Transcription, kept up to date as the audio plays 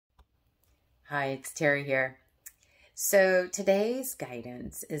Hi, it's Terry here. So today's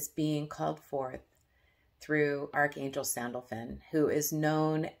guidance is being called forth through Archangel Sandalphon, who is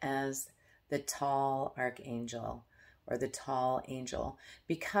known as the tall archangel or the tall angel,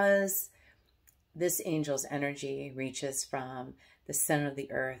 because this angel's energy reaches from the center of the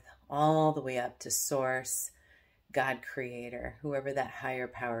earth all the way up to Source, God Creator, whoever that higher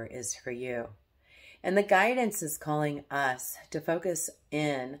power is for you. And the guidance is calling us to focus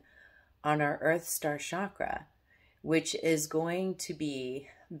in on our Earth Star chakra, which is going to be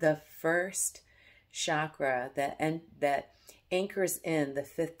the first chakra that anchors in the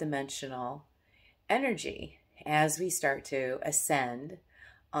fifth dimensional energy as we start to ascend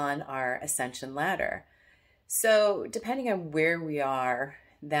on our ascension ladder. So depending on where we are,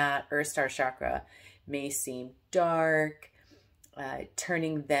 that Earth Star chakra may seem dark,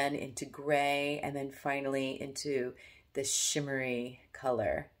 turning then into gray, and then finally into the shimmery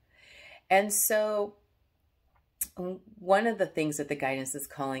color. And so one of the things that the guidance is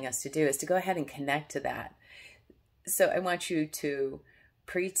calling us to do is to go ahead and connect to that. So I want you to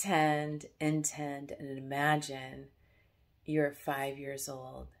pretend, intend, and imagine you're 5 years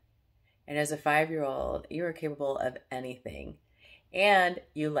old. And as a 5-year-old, you are capable of anything. And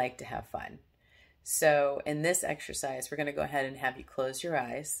you like to have fun. So in this exercise, we're going to go ahead and have you close your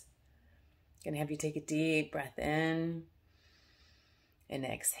eyes. I'm going to have you take a deep breath in. And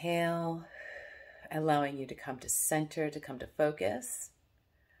exhale, allowing you to come to center, to come to focus,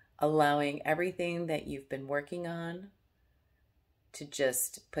 allowing everything that you've been working on to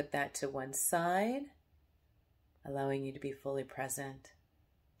just put that to one side, allowing you to be fully present.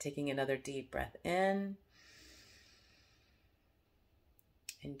 Taking another deep breath in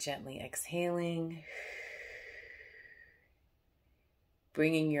and gently exhaling,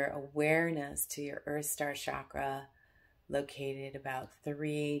 bringing your awareness to your Earth Star chakra, located about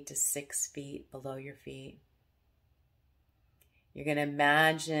 3 to 6 feet below your feet. You're going to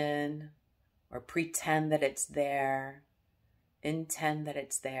imagine or pretend that it's there, intend that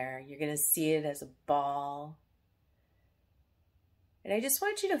it's there. You're going to see it as a ball. And I just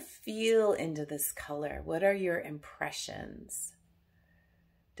want you to feel into this color. What are your impressions?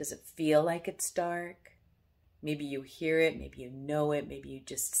 Does it feel like it's dark? Maybe you hear it, maybe you know it, maybe you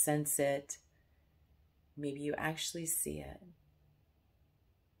just sense it. Maybe you actually see it.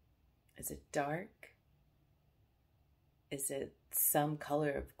 Is it dark? Is it some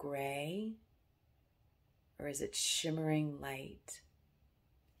color of gray? Or is it shimmering light?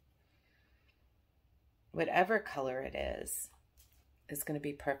 Whatever color it is going to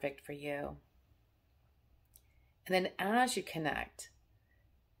be perfect for you. And then as you connect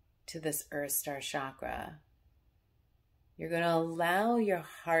to this Earth Star chakra, you're going to allow your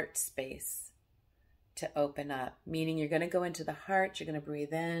heart space to open up, meaning you're going to go into the heart, you're going to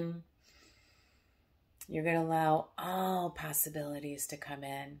breathe in, you're going to allow all possibilities to come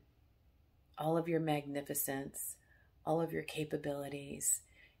in, all of your magnificence, all of your capabilities,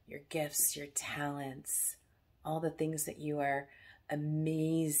 your gifts, your talents, all the things that you are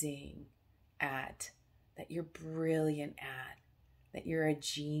amazing at, that you're brilliant at, that you're a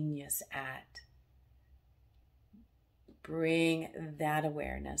genius at. Bring that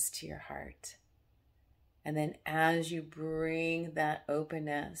awareness to your heart. And then as you bring that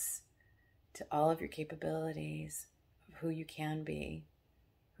openness to all of your capabilities, of who you can be,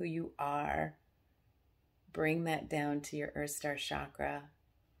 who you are, bring that down to your Earth Star chakra.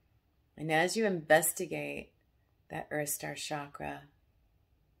 And as you investigate that Earth Star chakra,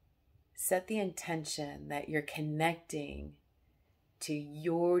 set the intention that you're connecting to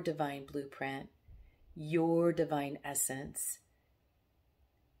your divine blueprint, your divine essence,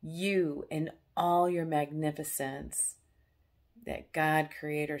 you in all your magnificence that God,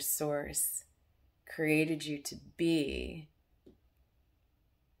 Creator, Source created you to be,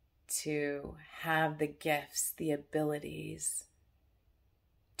 to have the gifts, the abilities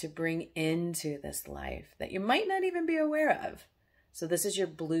to bring into this life that you might not even be aware of. So this is your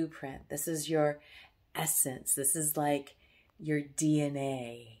blueprint. This is your essence. This is like your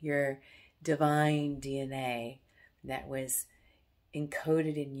DNA, your divine DNA that was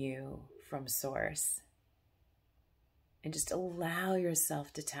encoded in you from Source. And just allow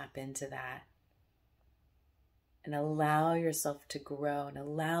yourself to tap into that. And allow yourself to grow and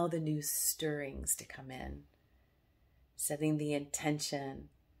allow the new stirrings to come in. Setting the intention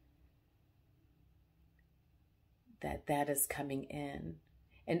that that is coming in.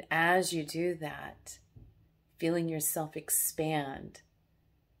 And as you do that, feeling yourself expand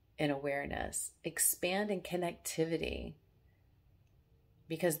in awareness, expand in connectivity,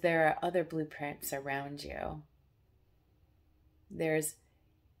 because there are other blueprints around you. There's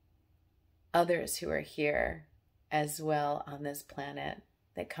others who are here as well on this planet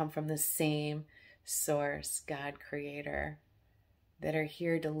that come from the same source, God creator, that are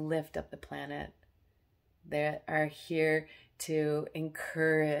here to lift up the planet, that are here to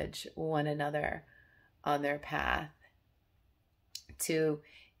encourage one another on their path, to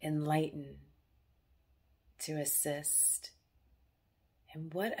enlighten, to assist,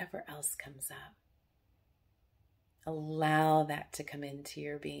 and whatever else comes up. Allow that to come into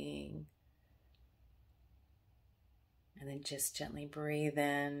your being. And then just gently breathe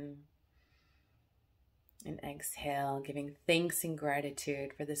in and exhale, giving thanks and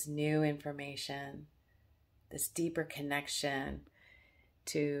gratitude for this new information, this deeper connection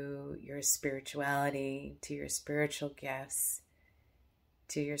to your spirituality, to your spiritual gifts,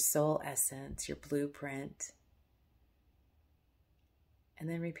 to your soul essence, your blueprint. And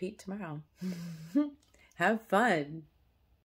then repeat tomorrow. Have fun.